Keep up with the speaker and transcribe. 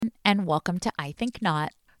and welcome to I Think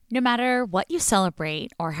Not. No matter what you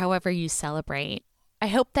celebrate or however you celebrate, I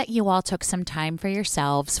hope that you all took some time for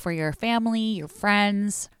yourselves, for your family, your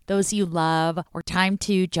friends, those you love, or time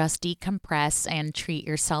to just decompress and treat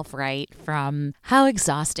yourself right from how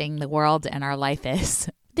exhausting the world and our life is.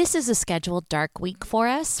 This is a scheduled dark week for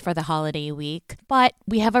us for the holiday week, but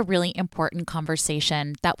we have a really important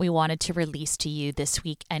conversation that we wanted to release to you this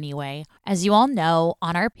week anyway. As you all know,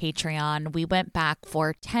 on our Patreon, we went back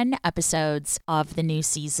for 10 episodes of the new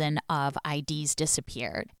season of IDs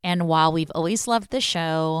Disappeared. And while we've always loved the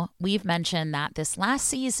show, we've mentioned that this last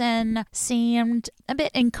season seemed a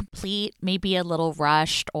bit incomplete, maybe a little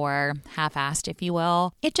rushed or half-assed, if you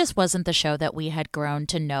will. It just wasn't the show that we had grown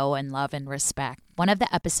to know and love and respect. One of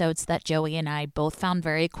the episodes that Joey and I both found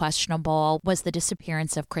very questionable was the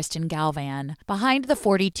disappearance of Kristen Galvan. Behind the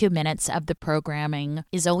 42 minutes of the programming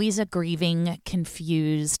is always a grieving,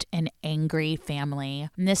 confused, and angry family.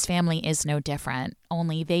 And this family is no different,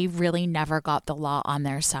 only they really never got the law on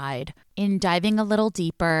their side. In diving a little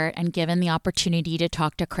deeper and given the opportunity to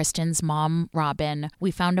talk to Kristen's mom, Robyn,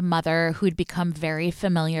 we found a mother who'd become very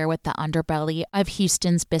familiar with the underbelly of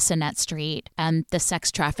Houston's Bissonnette Street and the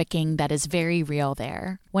sex trafficking that is very real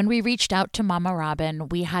there. When we reached out to Mama Robyn,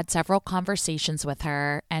 we had several conversations with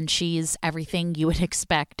her, and she's everything you would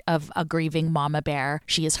expect of a grieving mama bear.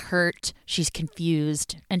 She is hurt, she's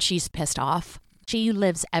confused, and she's pissed off. She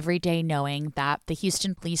lives every day knowing that the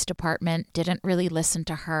Houston Police Department didn't really listen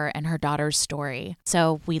to her and her daughter's story,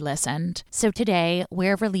 so we listened. So today,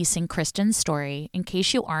 we're releasing Kristen's story in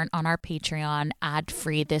case you aren't on our Patreon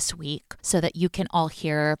ad-free this week so that you can all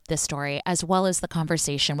hear the story as well as the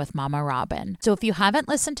conversation with Mama Robyn. So if you haven't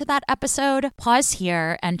listened to that episode, pause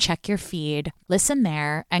here and check your feed, listen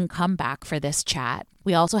there, and come back for this chat.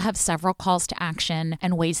 We also have several calls to action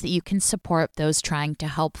and ways that you can support those trying to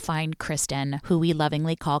help find Kristen, who we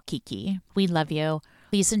lovingly call Kiki. We love you.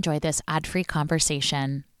 Please enjoy this ad-free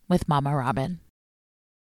conversation with Mama Robyn.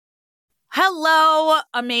 Hello,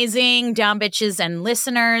 amazing Down Bitches and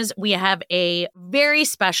listeners. We have a very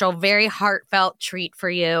special, very heartfelt treat for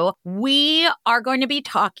you. We are going to be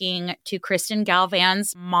talking to Kristen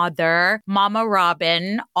Galvan's mother, Mama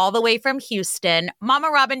Robyn, all the way from Houston. Mama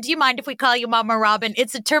Robyn, do you mind if we call you Mama Robyn?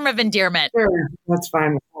 It's a term of endearment. Sure, that's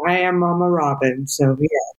fine. I am Mama Robyn, so yeah,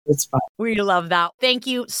 that's fine. We love that. Thank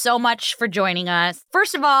you so much for joining us.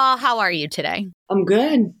 First of all, how are you today? I'm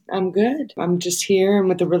good. I'm just here, and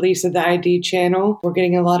with the release of the ID channel, we're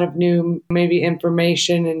getting a lot of new, maybe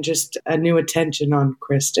information and just a new attention on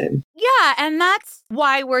Kristen. Yeah, and that's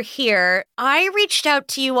why we're here. I reached out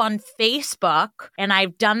to you on Facebook, and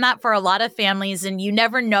I've done that for a lot of families, and you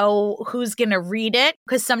never know who's going to read it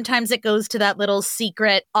because sometimes it goes to that little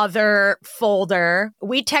secret other folder.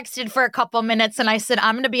 We texted for a couple minutes, and I said,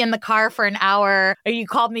 I'm going to be in the car for an hour. You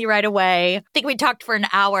called me right away. I think we talked for an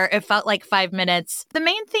hour. It felt like 5 minutes. The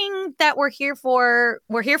main thing that we're here for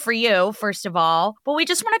you, first of all, but we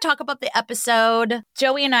just want to talk about the episode.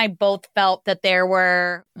 Joey and I both felt that there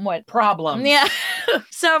were, problems? Yeah,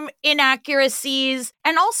 some inaccuracies.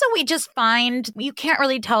 And also we just find you can't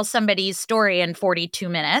really tell somebody's story in 42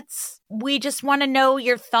 minutes. We just want to know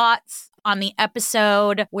your thoughts on the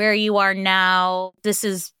episode, where you are now. This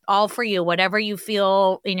is all for you, whatever you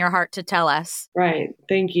feel in your heart to tell us. Right.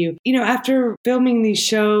 Thank you. After filming these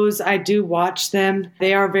shows, I do watch them.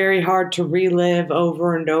 They are very hard to relive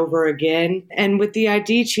over and over again. And with the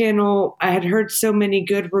ID channel, I had heard so many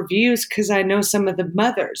good reviews because I know some of the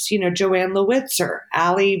mothers, Joanne Lowitzer,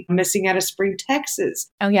 Allie missing out of Spring,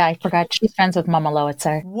 Texas. Oh, yeah. I forgot. She's friends with Mama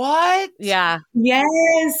Lowitzer. What? Yeah.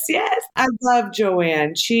 Yes. I love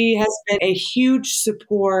Joanne. She has been a huge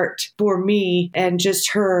support for me and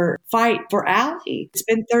just her fight for Allie. It's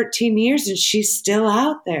been 13 years and she's still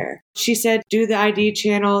out there. She said, do the ID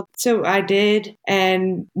channel. So I did.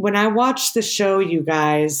 And when I watched the show, you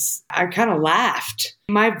guys, I kind of laughed.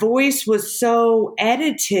 My voice was so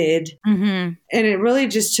edited and it really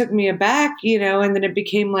just took me aback, and then it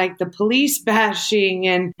became like the police bashing,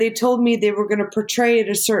 and they told me they were going to portray it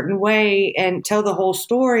a certain way and tell the whole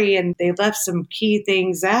story. And they left some key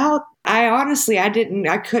things out.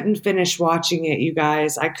 I couldn't finish watching it, you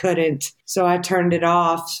guys. I couldn't. So I turned it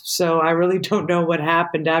off. So I really don't know what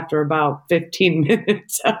happened after about 15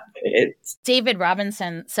 minutes of it. David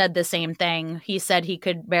Robinson said the same thing. He said he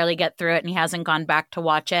could barely get through it and he hasn't gone back to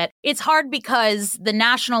watch it. It's hard because the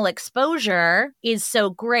national exposure is so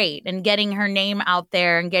great and getting her name out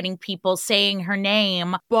there and getting people saying her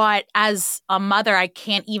name. But as a mother, I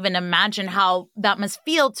can't even imagine how that must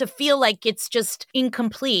feel to feel like it's just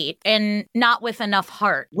incomplete and not with enough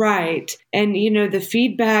heart. Right. And, the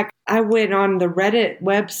feedback, I went on the Reddit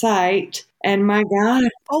website and my God,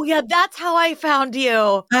 Oh, yeah, that's how I found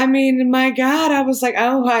you. I mean, my God, I was like,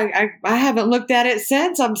 oh, I haven't looked at it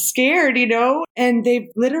since. I'm scared, And they've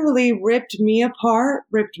literally ripped me apart,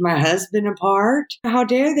 ripped my husband apart. How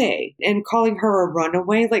dare they? And calling her a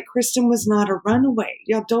runaway, like Kristen was not a runaway.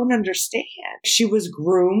 Y'all don't understand. She was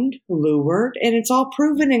groomed, lured, and it's all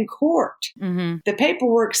proven in court. Mm-hmm. The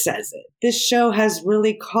paperwork says it. This show has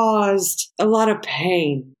really caused a lot of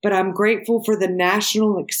pain, but I'm grateful for the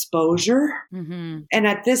national exposure. Mm-hmm. And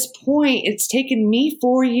at this point, it's taken me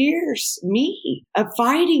 4 years, of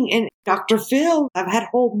fighting. And Dr. Phil, I've had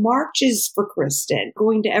whole marches for Kristen,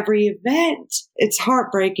 going to every event. It's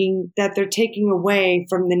heartbreaking that they're taking away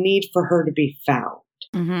from the need for her to be found.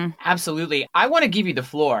 Mm-hmm. Absolutely. I want to give you the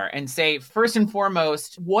floor and say, first and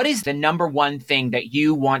foremost, what is the number one thing that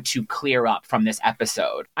you want to clear up from this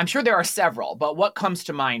episode? I'm sure there are several, but what comes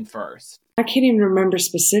to mind first? I can't even remember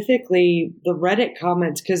specifically the Reddit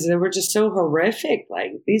comments because they were just so horrific.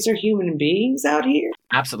 Like, these are human beings out here.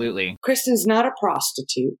 Absolutely. Kristen's not a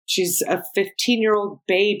prostitute. She's a 15-year-old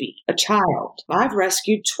baby, a child. I've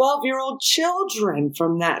rescued 12-year-old children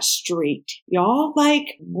from that street. Y'all,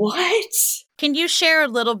 like, what? Can you share a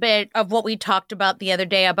little bit of what we talked about the other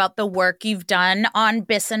day about the work you've done on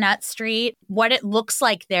Bissonnette Street, what it looks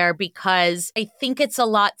like there? Because I think it's a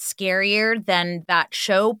lot scarier than that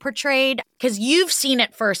show portrayed, because you've seen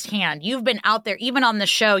it firsthand. You've been out there, even on the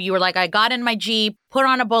show, you were like, I got in my Jeep, put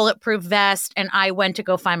on a bulletproof vest, and I went to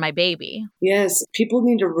go find my baby. Yes, people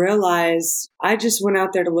need to realize I just went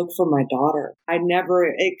out there to look for my daughter. I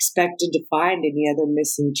never expected to find any other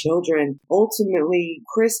missing children. Ultimately,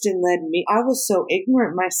 Kristen led me. I was so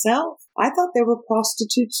ignorant myself. I thought they were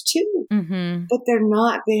prostitutes too, but they're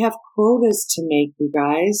not. They have quotas to make, you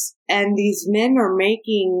guys. And these men are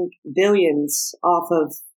making billions off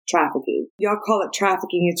of trafficking. Y'all call it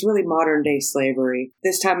trafficking. It's really modern day slavery.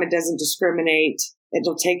 This time it doesn't discriminate.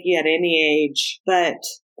 It'll take you at any age. But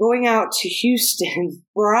going out to Houston,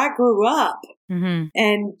 where I grew up,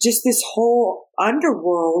 and just this whole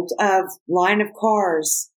underworld of line of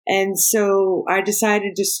cars. And so I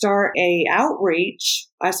decided to start a outreach.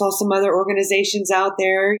 I saw some other organizations out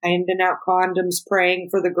there handing out condoms, praying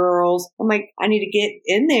for the girls. I'm like, I need to get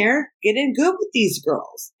in there, get in good with these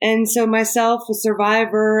girls. And so myself, a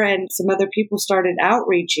survivor, and some other people started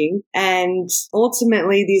outreaching. And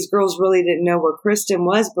ultimately, these girls really didn't know where Kristen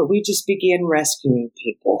was, but we just began rescuing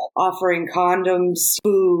people, offering condoms,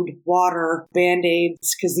 food, water,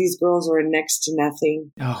 Band-Aids, because these girls are in next to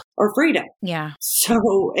nothing. Or freedom. Yeah.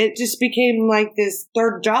 So it just became like this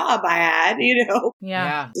third job I had,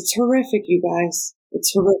 Yeah. It's horrific, you guys.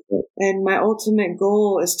 It's horrific. And my ultimate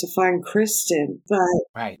goal is to find Kristen,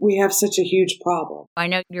 but we have such a huge problem. I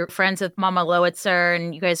know you're friends with Mama Lowitzer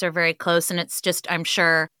and you guys are very close, and it's just, I'm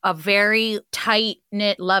sure, a very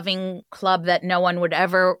tight-knit, loving club that no one would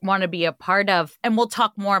ever want to be a part of. And we'll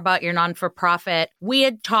talk more about your non-for-profit. We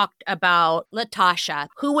had talked about Latasha,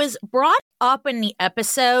 who was brought up in the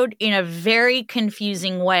episode in a very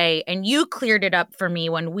confusing way, and you cleared it up for me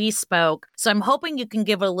when we spoke. So I'm hoping you can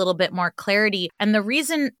give a little bit more clarity. And the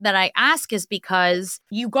reason that I ask is because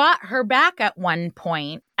you got her back at one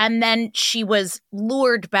point, and then she was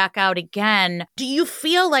lured back out again. Do you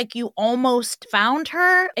feel like you almost found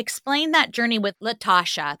her? Explain that journey with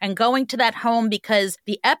Latasha and going to that home, because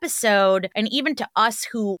the episode, and even to us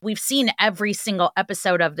who we've seen every single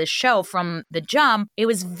episode of this show from the jump, it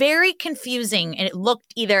was very confusing, and it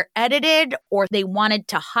looked either edited or they wanted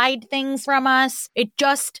to hide things from us. It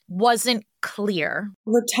just wasn't clear.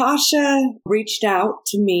 Latasha reached out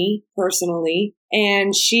to me personally,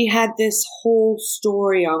 and she had this whole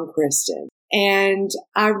story on Kristen. And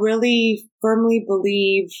I really firmly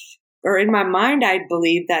believe, or in my mind, I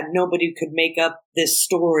believe that nobody could make up this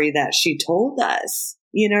story that she told us.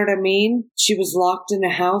 You know what I mean? She was locked in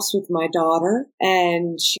a house with my daughter,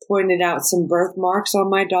 and she pointed out some birthmarks on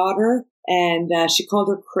my daughter. And she called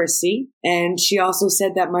her Chrissy. And she also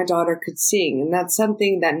said that my daughter could sing. And that's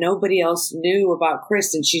something that nobody else knew about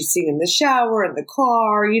Kristen. She'd sing in the shower, in the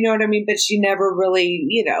car, you know what I mean? But she never really,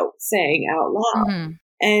 sang out loud.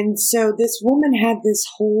 And so this woman had this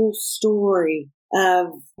whole story of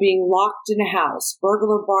being locked in a house,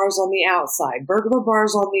 burglar bars on the outside, burglar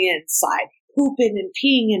bars on the inside, pooping and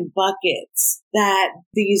peeing in buckets, that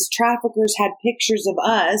these traffickers had pictures of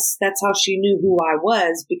us. That's how she knew who I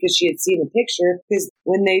was, because she had seen a picture. Because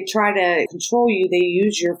when they try to control you, they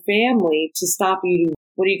use your family to stop you.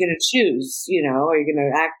 What are you going to choose? Are you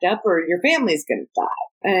going to act up, or your family's going to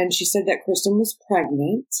die? And she said that Kristen was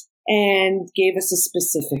pregnant and gave us a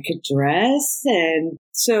specific address. And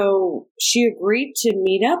so she agreed to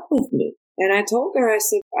meet up with me. And I told her, I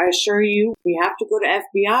said, I assure you, we have to go to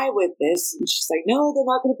FBI with this. And she's like, no, they're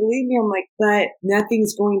not going to believe me. I'm like, but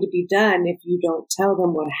nothing's going to be done if you don't tell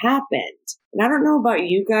them what happened. And I don't know about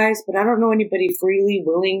you guys, but I don't know anybody freely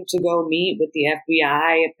willing to go meet with the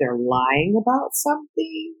FBI if they're lying about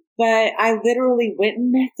something. But I literally went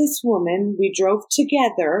and met this woman. We drove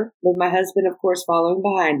together with my husband, of course, following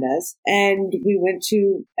behind us. And we went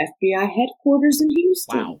to FBI headquarters in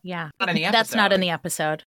Houston. Wow. Yeah. Not in the episode. That's not in the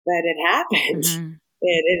episode. But it happened. Mm-hmm.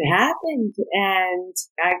 It happened. And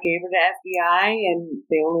I gave her to FBI and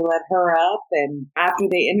they only let her up. And after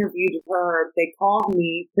they interviewed her, they called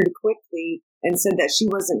me pretty quickly and said that she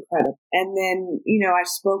wasn't credible. And then, I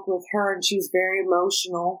spoke with her and she was very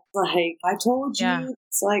emotional. Like, I told you. Yeah.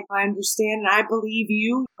 It's like, I understand and I believe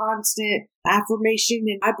you. Constant affirmation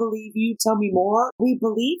and I believe you. Tell me more. We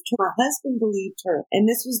believed her. My husband believed her. And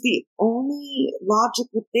this was the only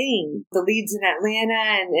logical thing. The leads in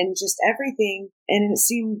Atlanta and just everything. And it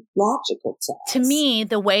seemed logical to us. To me,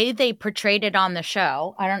 the way they portrayed it on the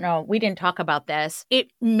show, I don't know, we didn't talk about this. It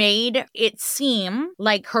made it seem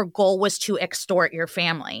like her goal was to extort your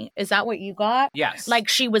family. Is that what you got? Yes. Like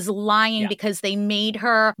she was lying because they made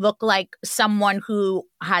her look like someone who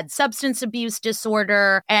had substance abuse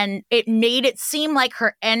disorder. And it made it seem like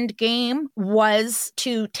her end game was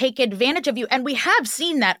to take advantage of you. And we have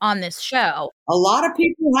seen that on this show. A lot of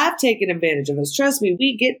people have taken advantage of us. Trust me,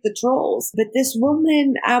 we get the trolls. But this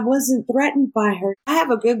woman, I wasn't threatened by her. I have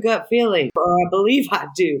a good gut feeling, or I believe I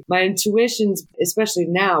do. My intuitions, especially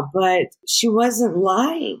now, but she wasn't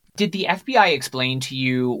lying. Did the FBI explain to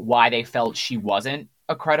you why they felt she wasn't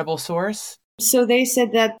a credible source? So they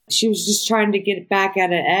said that she was just trying to get back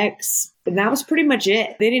at an ex. And that was pretty much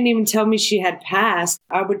it. They didn't even tell me she had passed.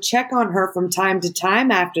 I would check on her from time to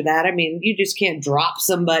time after that. I mean, you just can't drop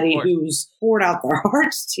somebody who's poured out their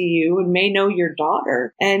hearts to you and may know your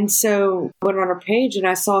daughter. And so I went on her page and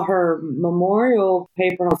I saw her memorial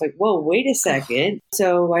paper and I was like, whoa, wait a second.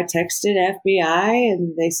 So I texted FBI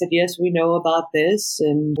and they said, yes, we know about this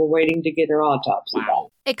and we're waiting to get her autopsy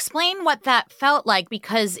back. Explain what that felt like,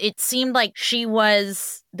 because it seemed like she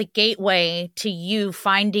was the gateway to you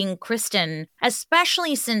finding Kristen,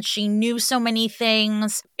 especially since she knew so many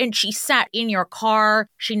things and she sat in your car.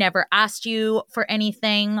 She never asked you for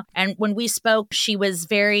anything. And when we spoke, she was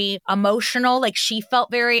very emotional. Like she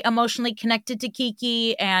felt very emotionally connected to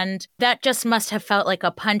Kiki. And that just must have felt like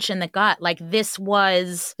a punch in the gut. Like this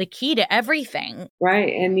was the key to everything.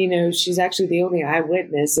 Right. And, she's actually the only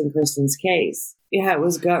eyewitness in Kristen's case. Yeah, it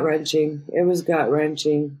was gut-wrenching. It was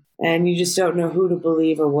gut-wrenching. And you just don't know who to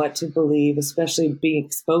believe or what to believe, especially being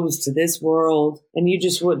exposed to this world. And you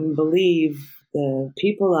just wouldn't believe the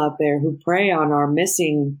people out there who prey on our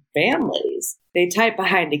missing families. They type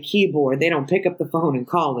behind a keyboard. They don't pick up the phone and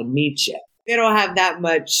call and meet you. They don't have that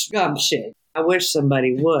much gumption. I wish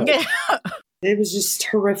somebody would. It was just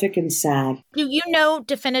horrific and sad. Do you know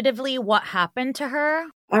definitively what happened to her?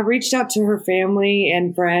 I reached out to her family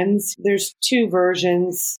and friends. There's two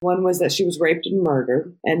versions. One was that she was raped and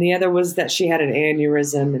murdered, and the other was that she had an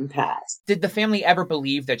aneurysm and passed. Did the family ever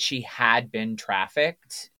believe that she had been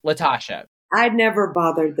trafficked? Latasha. I'd never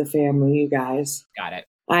bothered the family, you guys. Got it.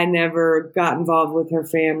 I never got involved with her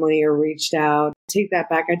family or reached out. Take that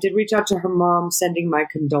back. I did reach out to her mom, sending my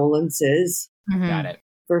condolences. Mm-hmm. Got it.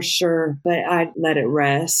 For sure. But I'd let it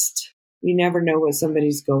rest. You never know what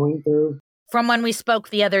somebody's going through. From when we spoke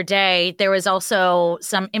the other day, there was also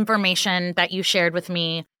some information that you shared with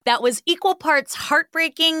me that was equal parts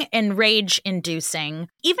heartbreaking and rage-inducing.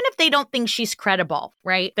 Even if they don't think she's credible,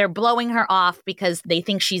 right? They're blowing her off because they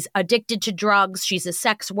think she's addicted to drugs, she's a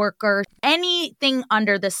sex worker, anything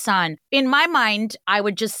under the sun. In my mind, I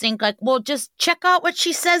would just think like, well, just check out what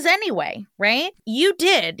she says anyway, right? You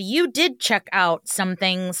did check out some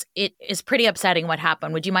things. It is pretty upsetting what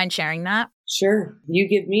happened. Would you mind sharing that? Sure. You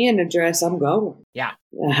give me an address, I'm going. Yeah.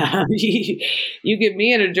 You give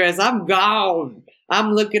me an address, I'm gone.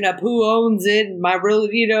 I'm looking up who owns it. And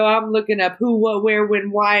I'm looking up who, what, where,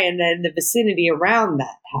 when, why, and then the vicinity around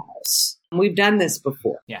that house. We've done this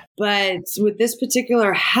before. Yeah. But with this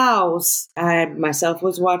particular house, myself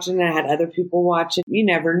was watching. I had other people watching. You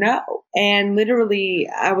never know. And literally,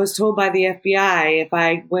 I was told by the FBI if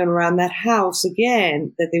I went around that house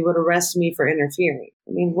again, that they would arrest me for interfering.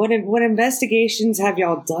 I mean, what investigations have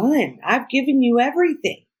y'all done? I've given you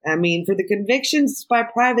everything. I mean, for the convictions by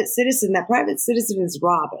private citizen, that private citizen is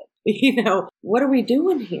Robyn. What are we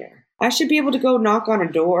doing here? I should be able to go knock on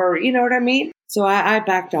a door. You know what I mean? So I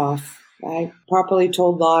backed off. I properly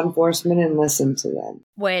told law enforcement and listened to them.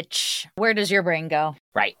 Which, where does your brain go?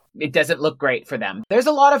 Right. It doesn't look great for them. There's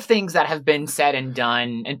a lot of things that have been said and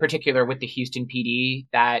done, in particular with the Houston PD,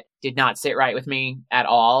 that did not sit right with me at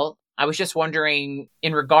all. I was just wondering,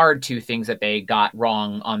 in regard to things that they got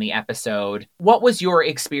wrong on the episode, what was your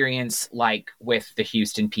experience like with the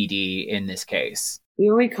Houston PD in this case? The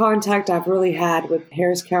only contact I've really had with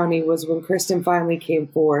Harris County was when Kristen finally came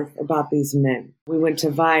forth about these men. We went to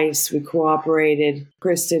Vice, we cooperated.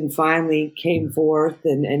 Kristen finally came forth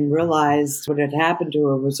and realized what had happened to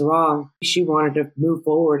her was wrong. She wanted to move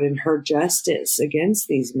forward in her justice against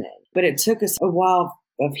these men. But it took us a while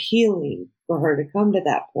of healing for her to come to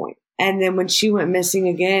that point. And then when she went missing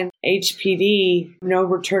again, HPD, no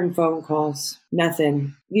return phone calls,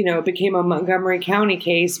 nothing. It became a Montgomery County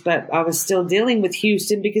case, but I was still dealing with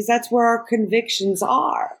Houston because that's where our convictions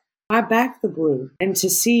are. I back the group. And to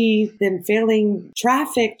see them failing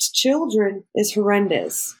trafficked children is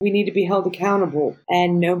horrendous. We need to be held accountable.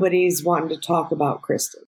 And nobody's wanting to talk about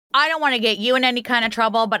Kristen. I don't want to get you in any kind of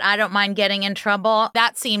trouble, but I don't mind getting in trouble.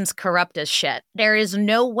 That seems corrupt as shit. There is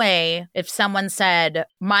no way if someone said,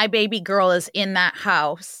 my baby girl is in that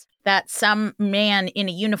house, that some man in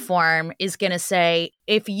a uniform is going to say,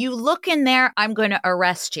 if you look in there, I'm going to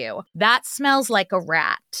arrest you. That smells like a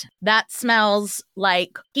rat. That smells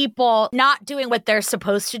like people not doing what they're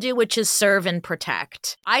supposed to do, which is serve and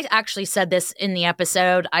protect. I actually said this in the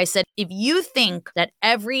episode. I said, if you think that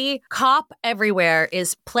every cop everywhere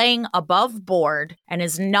is playing above board and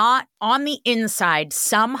is not on the inside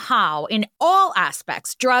somehow in all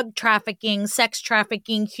aspects, drug trafficking, sex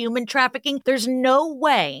trafficking, human trafficking, there's no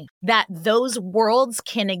way that those worlds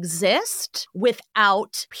can exist without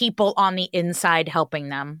people on the inside helping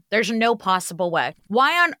them. There's no possible way.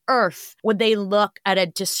 Why on earth would they look at a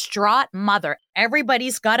distraught mother?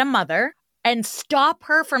 Everybody's got a mother. And stop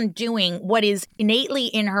her from doing what is innately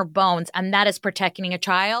in her bones, and that is protecting a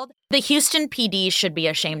child. The Houston PD should be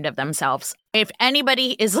ashamed of themselves. If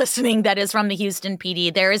anybody is listening that is from the Houston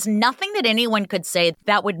PD, there is nothing that anyone could say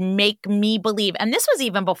that would make me believe. And this was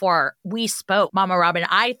even before we spoke, Mama Robyn.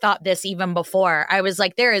 I thought this even before. I was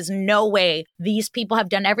like, there is no way these people have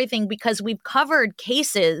done everything, because we've covered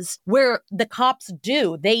cases where the cops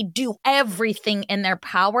they do everything in their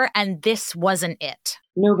power, and this wasn't it.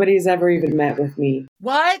 Nobody's ever even met with me.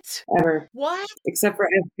 What? Ever. What? Except for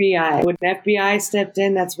FBI. When FBI stepped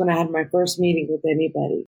in, that's when I had my first meeting with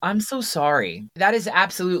anybody. I'm so sorry. That is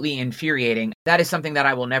absolutely infuriating. That is something that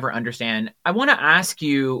I will never understand. I want to ask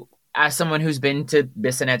you, as someone who's been to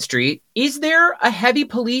Bissonnette Street, is there a heavy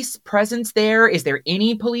police presence there? Is there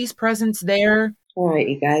any police presence there? All right,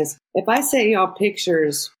 you guys. If I sent y'all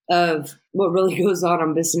pictures of what really goes on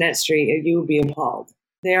Bissonnette Street, you would be appalled.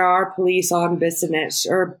 There are police on Bissonnette,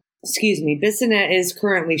 Bissonnette is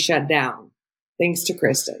currently shut down, thanks to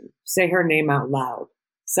Kristen. Say her name out loud.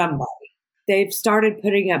 Somebody. They've started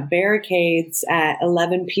putting up barricades at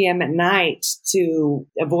 11 p.m. at night to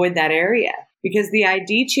avoid that area, because the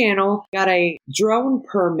ID channel got a drone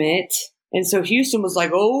permit. And so Houston was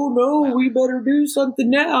like, oh no, we better do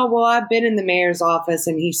something now. Well, I've been in the mayor's office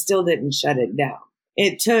and he still didn't shut it down.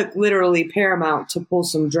 It took literally Paramount to pull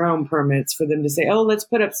some drone permits for them to say, oh, let's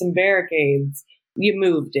put up some barricades. You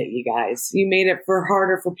moved it, you guys. You made it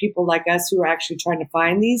harder for people like us who are actually trying to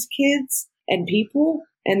find these kids and people,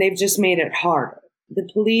 and they've just made it harder. The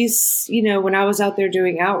police, when I was out there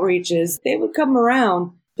doing outreaches, they would come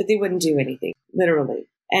around, but they wouldn't do anything, literally.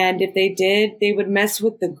 And if they did, they would mess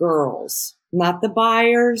with the girls, not the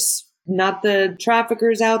buyers, not the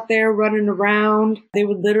traffickers out there running around. They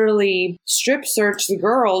would literally strip search the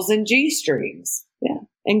girls in G-strings,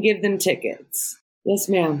 and give them tickets. Yes,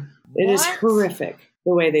 ma'am. It is horrific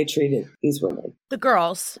the way they treated these women. The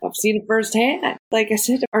girls. I've seen it firsthand. Like I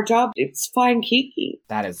said, our job, it's fine kiki.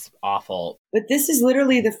 That is awful. But this is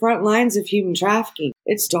literally the front lines of human trafficking.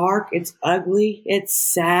 It's dark. It's ugly. It's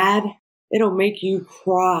sad. It'll make you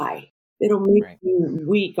cry. It'll make you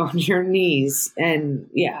weak on your knees. And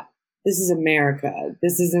this is America.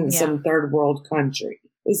 This isn't some third world country.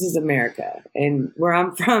 This is America. And where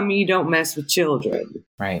I'm from, you don't mess with children.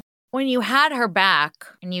 Right. When you had her back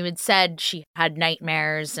and you had said she had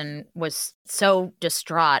nightmares and was so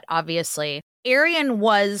distraught, obviously, Arian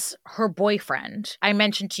was her boyfriend. I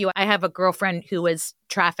mentioned to you, I have a girlfriend who was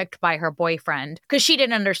trafficked by her boyfriend because she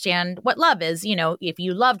didn't understand what love is. If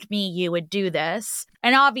you loved me, you would do this.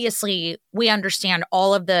 And obviously, we understand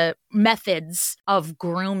all of the methods of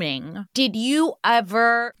grooming. Did you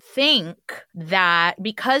ever think that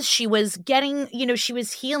because she was getting, she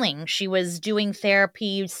was healing, she was doing therapy,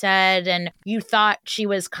 you said, and you thought she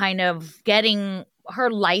was kind of getting her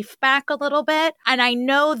life back a little bit. And I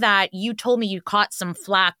know that you told me you caught some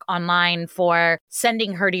flack online for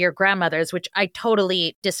sending her to your grandmother's, which I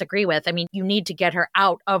totally disagree with. I mean, you need to get her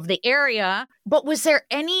out of the area. But was there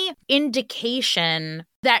any indication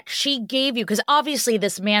that she gave you? Because obviously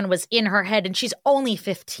this man was in her head and she's only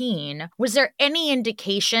 15. Was there any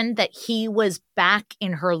indication that he was back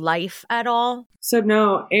in her life at all? So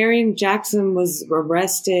no, Arian Jackson was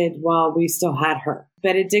arrested while we still had her.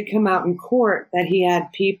 But it did come out in court that he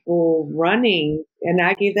had people running, and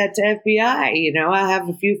I gave that to FBI. You know, I have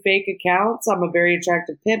a few fake accounts. I'm a very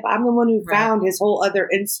attractive pimp. I'm the one who found his whole other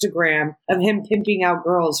Instagram of him pimping out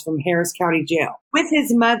girls from Harris County Jail with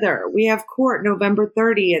his mother. We have court November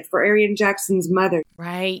 30th for Arian Jackson's mother.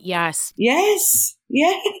 Right. Yes. Yes.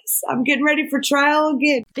 Yes. I'm getting ready for trial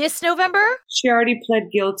again. This November? She already pled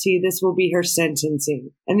guilty. This will be her sentencing.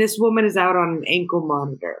 And this woman is out on an ankle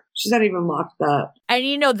monitor. She's not even locked up. And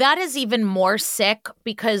you know, that is even more sick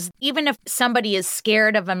because even if somebody is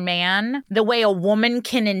scared of a man, the way a woman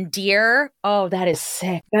can endear, oh, that is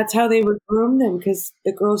sick. That's how they would groom them because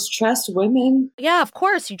the girls trust women. Yeah, of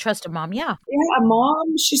course. You trust a mom. Yeah. Yeah, a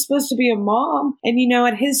mom. She's supposed to be a mom. And you know,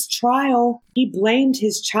 at his trial, he blamed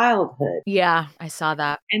his childhood. Yeah, I saw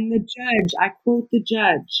that. And the judge, I quote the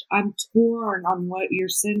judge, "I'm torn on what your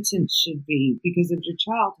sentence should be because of your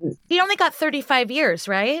childhood." He only got 35 years,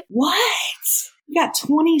 right? What? You got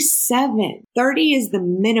 27. 30 is the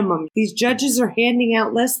minimum. These judges are handing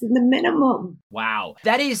out less than the minimum. Wow.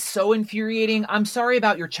 That is so infuriating. I'm sorry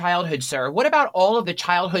about your childhood, sir. What about all of the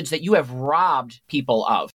childhoods that you have robbed people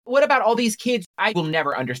of? What about all these kids? I will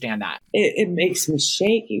never understand that. It makes me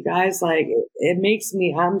shake, you guys. Like, it makes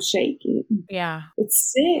me, I'm shaking. Yeah.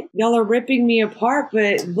 It's sick. Y'all are ripping me apart,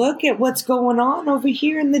 but look at what's going on over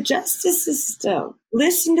here in the justice system.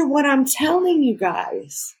 Listen to what I'm telling you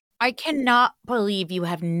guys. I cannot believe you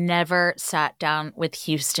have never sat down with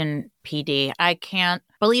Houston PD. I can't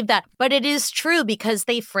believe that. But it is true because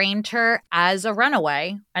they framed her as a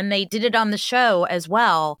runaway and they did it on the show as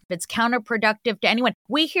well. It's counterproductive to anyone.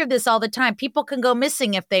 We hear this all the time. People can go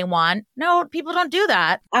missing if they want. No, people don't do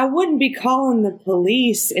that. I wouldn't be calling the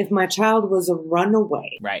police if my child was a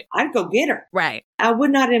runaway. Right. I'd go get her. Right. I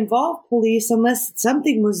would not involve police unless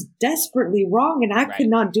something was desperately wrong and I could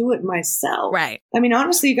not do it myself. Right. I mean,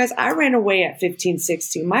 honestly, you guys, I ran away at 15,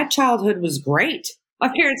 16. My childhood was great.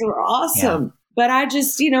 My parents were awesome. Yeah. But I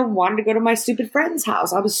just, wanted to go to my stupid friend's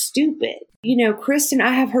house. I was stupid. Kristen,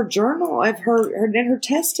 I have her journal of her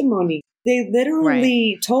testimony. They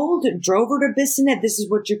literally drove her to Bissonnette. This is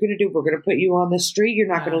what you're going to do. We're going to put you on the street. You're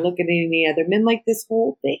not going to look at any other men, like this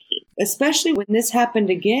whole thing. Especially when this happened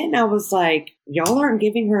again, I was like, y'all aren't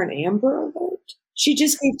giving her an Amber Alert? She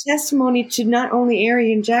just gave testimony to not only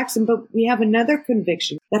Arian Jackson, but we have another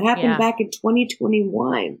conviction that happened back in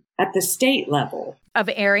 2021 at the state level. Of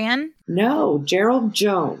Arian? No, Gerald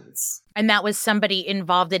Jones. And that was somebody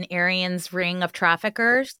involved in Arian's ring of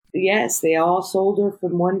traffickers? Yes, they all sold her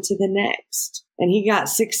from one to the next. And he got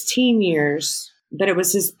 16 years, but it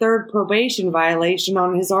was his third probation violation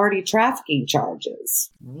on his already trafficking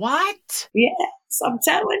charges. What? Yes, I'm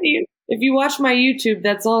telling you. If you watch my YouTube,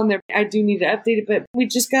 that's on there. I do need to update it, but we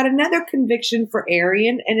just got another conviction for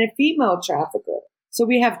Arian and a female trafficker. So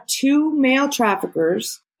we have 2 male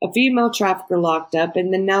traffickers, a female trafficker locked up,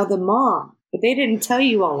 and then now the mom. But they didn't tell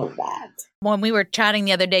you all of that. When we were chatting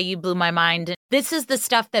the other day, you blew my mind. This is the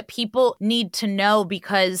stuff that people need to know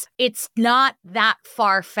because it's not that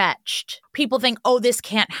far-fetched. People think, oh, this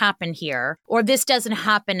can't happen here, or this doesn't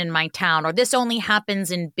happen in my town, or this only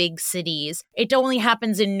happens in big cities. It only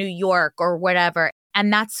happens in New York or whatever.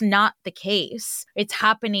 And that's not the case. It's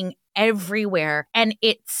happening everywhere. And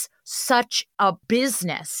it's such a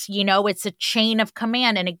business, it's a chain of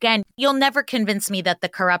command. And again, you'll never convince me that the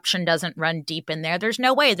corruption doesn't run deep in there. There's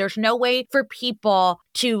no way. There's no way for people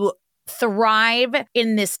to thrive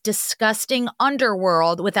in this disgusting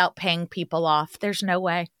underworld without paying people off. There's no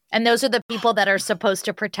way. And those are the people that are supposed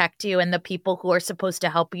to protect you and the people who are supposed to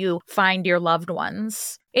help you find your loved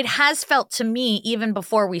ones. It has felt to me, even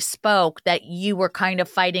before we spoke, that you were kind of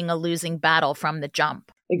fighting a losing battle from the jump.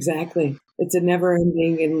 Exactly. It's a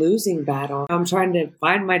never-ending and losing battle. I'm trying to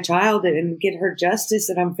find my child and get her justice,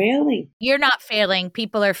 and I'm failing. You're not failing.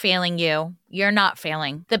 People are failing you. You're not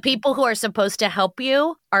failing. The people who are supposed to help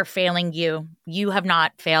you are failing you. You have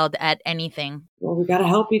not failed at anything. Well, we got to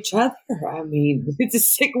help each other. I mean, it's a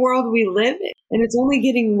sick world we live in, and it's only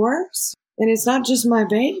getting worse. And it's not just my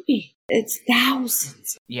baby. It's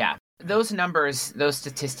thousands. Yeah. Those numbers, those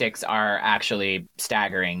statistics are actually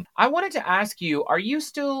staggering. I wanted to ask you, are you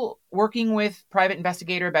still working with private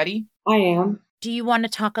investigator Betty? I am. Do you want to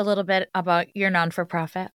talk a little bit about your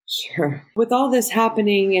non-for-profit? Sure. With all this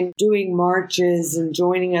happening and doing marches and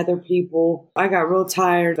joining other people, I got real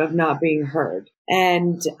tired of not being heard.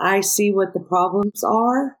 And I see what the problems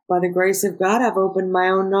are. By the grace of God, I've opened my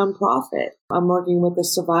own nonprofit. I'm working with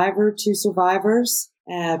two survivors,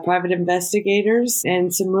 private investigators,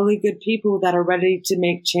 and some really good people that are ready to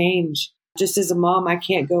make change. Just as a mom, I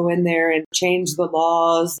can't go in there and change the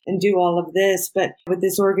laws and do all of this. But with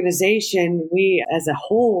this organization, we as a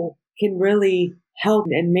whole can really help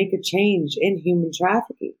and make a change in human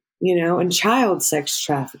trafficking, and child sex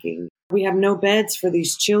trafficking. We have no beds for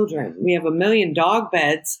these children. We have 1 million dog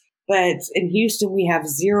beds, but in Houston, we have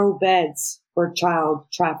 0 beds for child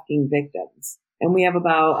trafficking victims. And we have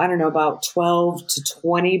about 12 to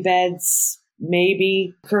 20 beds,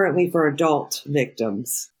 maybe currently for adult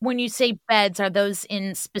victims. When you say beds, are those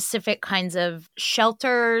in specific kinds of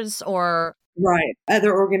shelters or? Right.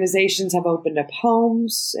 Other organizations have opened up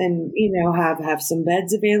homes and, have some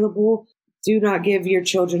beds available. Do not give your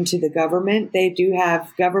children to the government. They do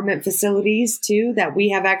have government facilities too that we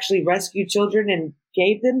have actually rescued children and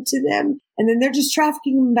gave them to them. And then they're just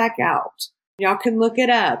trafficking them back out. Y'all can look it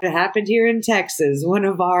up. It happened here in Texas. One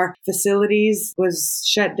of our facilities was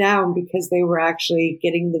shut down because they were actually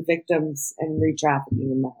getting the victims and re-trafficking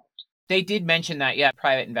them out. They did mention that. Yeah.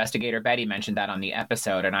 Private investigator Betty mentioned that on the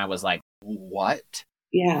episode. And I was like, what?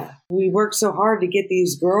 Yeah. We work so hard to get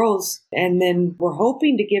these girls and then we're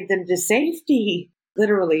hoping to give them to safety.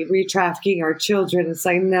 Literally re-trafficking our children. It's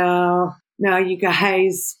like, no, you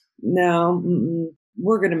guys, no.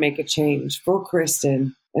 We're going to make a change for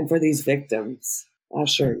Kristen and for these victims. I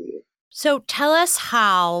assure you. So tell us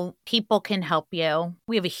how people can help you.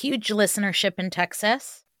 We have a huge listenership in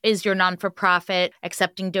Texas. Is your non-for-profit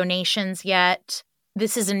accepting donations yet?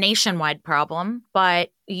 This is a nationwide problem, but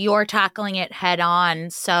you're tackling it head on.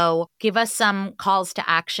 So give us some calls to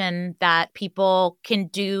action that people can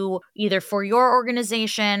do either for your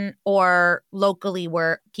organization or locally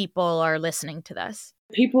where people are listening to this.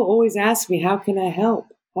 People always ask me, how can I help?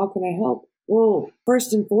 How can I help? Well,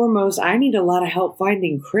 first and foremost, I need a lot of help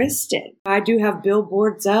finding Kristen. I do have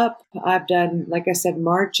billboards up. I've done, like I said,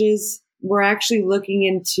 marches. We're actually looking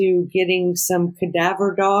into getting some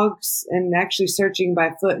cadaver dogs and actually searching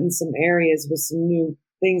by foot in some areas with some new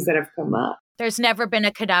things that have come up. There's never been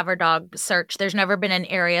a cadaver dog search. There's never been an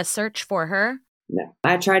area search for her. No.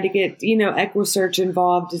 I tried to get, EquiSearch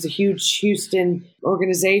involved as a huge Houston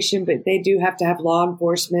organization, but they do have to have law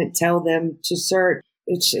enforcement tell them to search.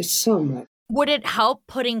 It's so much. Would it help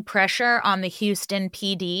putting pressure on the Houston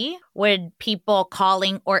PD? Would people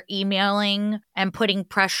calling or emailing and putting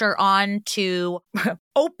pressure on to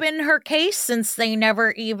open her case since they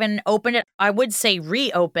never even opened it? I would say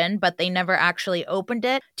reopen, but they never actually opened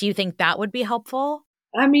it. Do you think that would be helpful?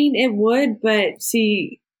 I mean, it would, but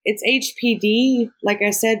see, it's HPD, like I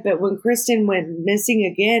said, but when Kristen went missing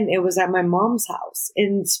again, it was at my mom's house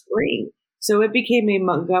in spring. So it became a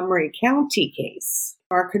Montgomery County case.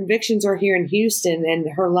 Our convictions are here in Houston, and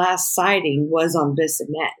her last sighting was on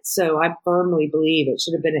Bissonnette. So I firmly believe it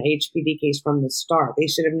should have been an HPD case from the start. They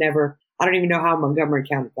should have never, I don't even know how Montgomery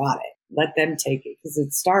County got it. Let them take it because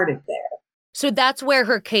it started there. So that's where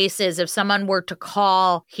her case is. If someone were to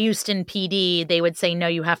call Houston PD, they would say, no,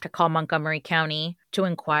 you have to call Montgomery County to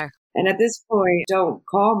inquire. And at this point, don't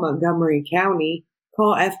call Montgomery County.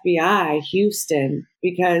 Call FBI Houston,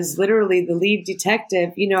 because literally the lead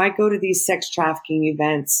detective, I go to these sex trafficking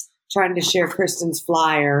events trying to share Kristen's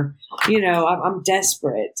flyer. I'm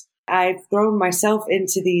desperate. I've thrown myself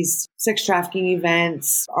into these sex trafficking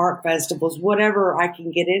events, art festivals, whatever I can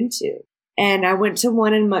get into. And I went to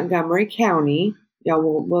one in Montgomery County.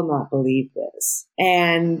 Y'all will not believe this.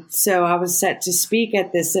 And so I was set to speak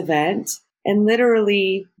at this event. And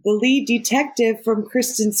literally the lead detective from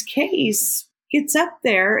Kristen's case gets up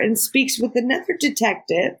there and speaks with another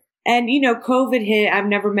detective. And, COVID hit. I've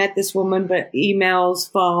never met this woman, but emails,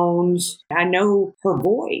 phones. I know her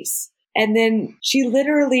voice. And then she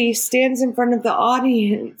literally stands in front of the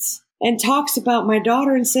audience and talks about my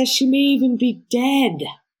daughter and says she may even be dead,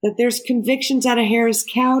 that there's convictions out of Harris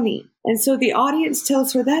County. And so the audience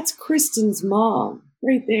tells her that's Kristen's mom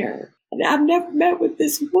right there. And I've never met with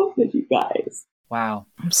this woman, you guys. Wow.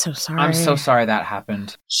 I'm so sorry. I'm so sorry that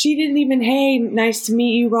happened. She didn't even, hey, nice to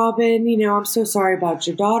meet you, Robyn. I'm so sorry about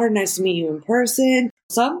your daughter. Nice to meet you in person.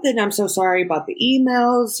 Something, I'm so sorry about the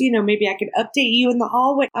emails. Maybe I could update you in the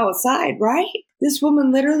hallway outside, right? This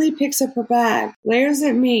woman literally picks up her bag, glares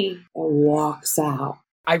at me, and walks out.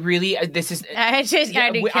 I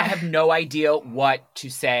have no idea what to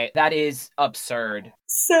say. That is absurd.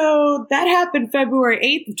 So that happened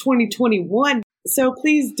February 8th of 2021. So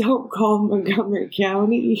please don't call Montgomery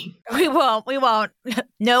County. We won't.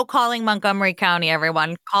 No calling Montgomery County,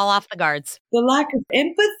 everyone. Call off the guards. The lack of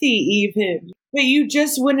empathy, even. But you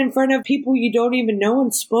just went in front of people you don't even know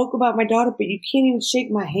and spoke about my daughter, but you can't even shake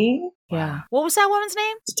my hand? Yeah. What was that woman's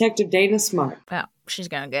name? Detective Dana Smart. Oh, she's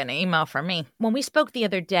going to get an email from me. When we spoke the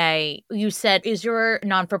other day, you said, is your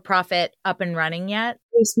non-for-profit up and running yet?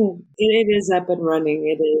 Yes, ma'am. It is up and running.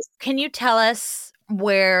 It is. Can you tell us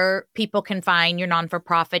where people can find your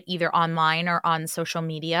non-for-profit, either online or on social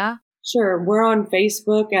media? Sure. We're on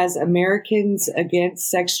Facebook as Americans Against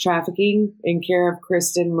Sex Trafficking in care of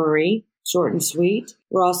Kristen Marie, short and sweet.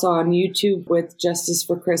 We're also on YouTube with Justice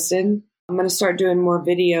for Kristen. I'm going to start doing more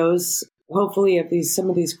videos, hopefully of some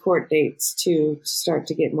of these court dates too, to start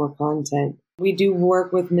to get more content. We do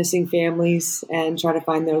work with missing families and try to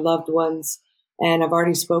find their loved ones. And I've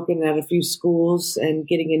already spoken at a few schools and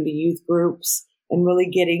getting into youth groups and really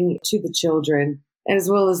getting to the children as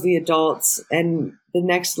well as the adults. And the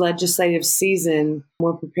next legislative season,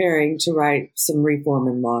 we're preparing to write some reform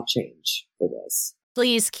and law change for this.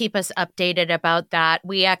 Please keep us updated about that.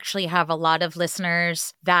 We actually have a lot of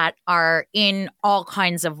listeners that are in all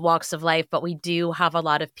kinds of walks of life, but we do have a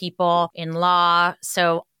lot of people in law.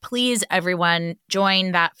 So please, everyone,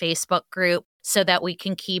 join that Facebook group so that we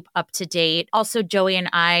can keep up to date. Also, Joey and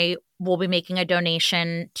I will be making a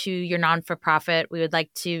donation to your non-for-profit. We would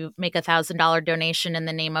like to make a $1,000 donation in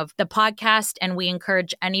the name of the podcast. And we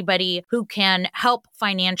encourage anybody who can help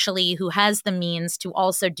financially, who has the means to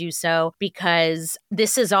also do so, because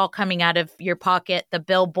this is all coming out of your pocket, the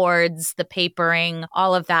billboards, the papering,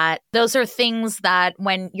 all of that. Those are things that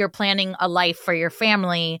when you're planning a life for your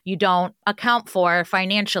family, you don't account for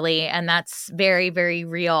financially. And that's very, very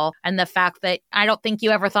real. And the fact that I don't think you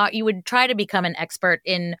ever thought you would try to become an expert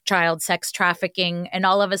in child sex trafficking, and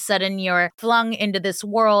all of a sudden you're flung into this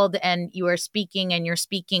world and you are speaking, and you're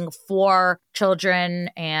speaking for children,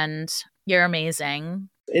 and you're amazing.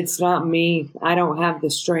 It's not me. I don't have the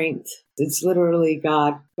strength. It's literally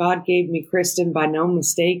God. God gave me Kristen by no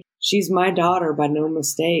mistake. She's my daughter by no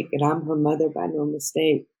mistake, and I'm her mother by no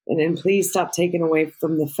mistake. And then please stop taking away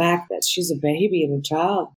from the fact that she's a baby and a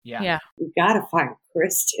child. Yeah. We've got to find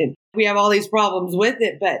Kristen. We have all these problems with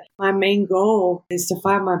it, but my main goal is to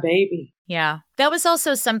find my baby. Yeah. That was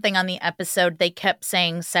also something on the episode. They kept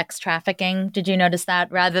saying sex trafficking. Did you notice that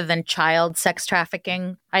rather than child sex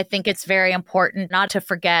trafficking? I think it's very important not to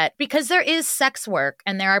forget, because there is sex work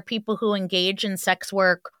and there are people who engage in sex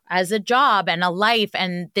work as a job and a life.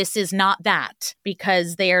 And this is not that,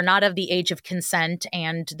 because they are not of the age of consent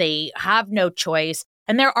and they have no choice.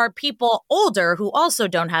 And there are people older who also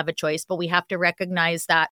don't have a choice, but we have to recognize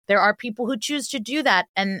that there are people who choose to do that.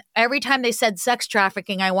 And every time they said sex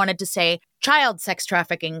trafficking, I wanted to say child sex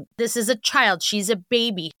trafficking. This is a child. She's a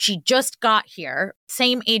baby. She just got here,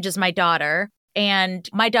 same age as my daughter. And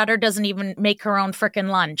my daughter doesn't even make her own frickin'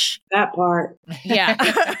 lunch. That part. Yeah.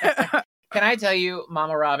 Can I tell you,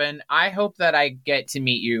 Mama Robyn, I hope that I get to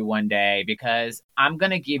meet you one day, because I'm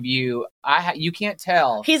going to give you, you can't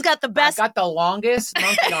tell. He's got the best. I've got the longest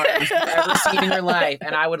monkey arms you've ever seen in your life.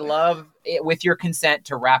 And I would love it, with your consent,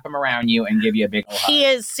 to wrap him around you and give you a big old hug. He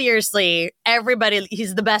is seriously, everybody,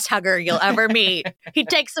 he's the best hugger you'll ever meet. He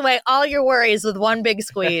takes away all your worries with one big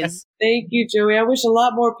squeeze. Thank you, Joey. I wish a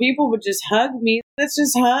lot more people would just hug me. Let's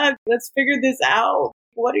just hug. Let's figure this out.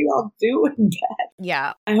 What are y'all doing, Dad?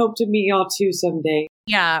 Yeah. I hope to meet y'all too someday.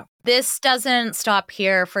 Yeah. This doesn't stop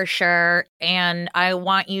here for sure. And I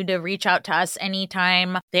want you to reach out to us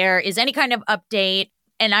anytime there is any kind of update.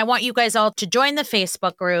 And I want you guys all to join the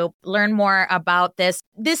Facebook group, learn more about this.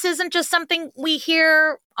 This isn't just something we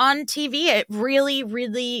hear on TV. It really,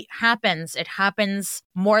 really happens. It happens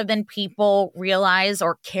more than people realize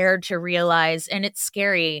or care to realize. And it's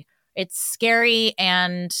scary. It's scary,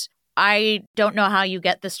 and I don't know how you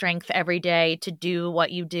get the strength every day to do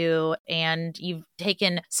what you do. And you've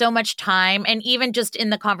taken so much time. And even just in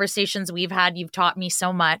the conversations we've had, you've taught me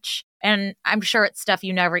so much. And I'm sure it's stuff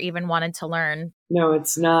you never even wanted to learn. No,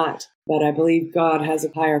 it's not. But I believe God has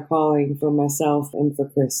a higher calling for myself and for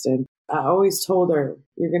Kristen. I always told her,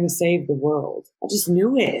 you're going to save the world. I just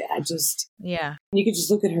knew it. Yeah. You could just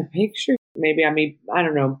look at her picture. Maybe I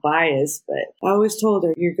don't know, biased, but I always told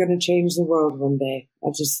her, you're going to change the world one day. I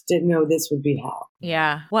just didn't know this would be how.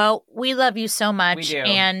 Yeah. Well, we love you so much. We do.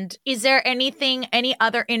 And is there any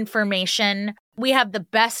other information? We have the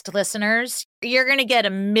best listeners. You're going to get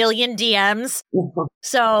 1 million DMs.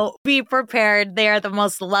 So be prepared. They are the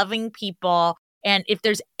most loving people. And if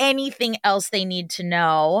there's anything else they need to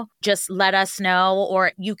know, just let us know,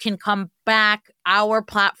 or you can come back. Our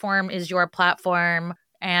platform is your platform.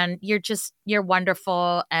 And you're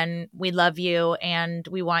wonderful. And we love you. And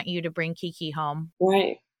we want you to bring Kiki home.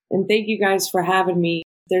 Right. And thank you guys for having me.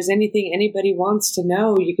 If there's anything anybody wants to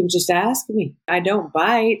know, you can just ask me. I don't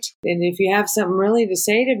bite. And if you have something really to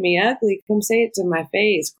say to me ugly, come say it to my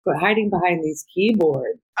face. Quit hiding behind these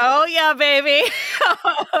keyboards. Oh, yeah, baby.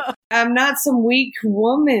 I'm not some weak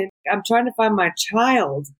woman. I'm trying to find my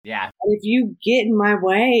child. Yeah. And if you get in my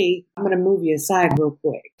way, I'm going to move you aside real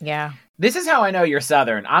quick. Yeah. This is how I know you're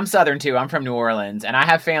Southern. I'm Southern too. I'm from New Orleans and I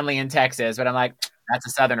have family in Texas, but I'm like, that's a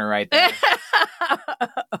Southerner right there.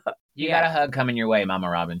 You got a hug coming your way, Mama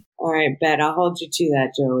Robyn. All right, bet. I'll hold you to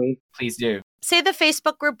that, Joey. Please do. Say the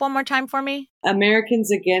Facebook group one more time for me.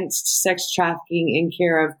 Americans Against Sex Trafficking in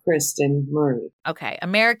care of Kristen Marie. Okay.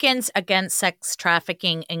 Americans Against Sex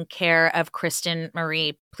Trafficking in care of Kristen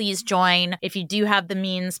Marie. Please join. If you do have the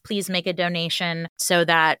means, please make a donation so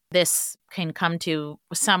that this can come to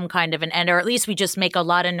some kind of an end, or at least we just make a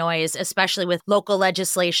lot of noise, especially with local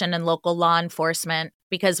legislation and local law enforcement,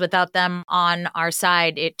 because without them on our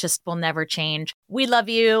side, it just will never change. We love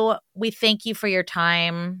you. We thank you for your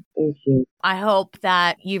time. Thank you. I hope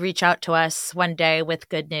that you reach out to us one day with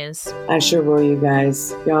good news. I sure will, you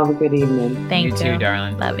guys. Y'all have a good evening. Thank you. You too,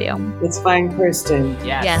 darling. Love you. Let's find Kristen.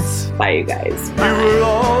 Yes. Yes. Bye, you guys. You were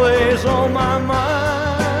always on my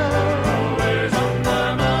mind. Always on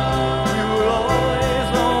my mind. You were always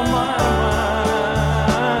on my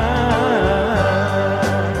mind.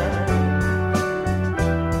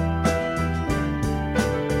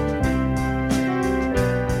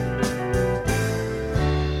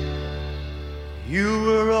 You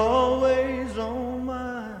were always on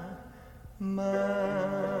my mind.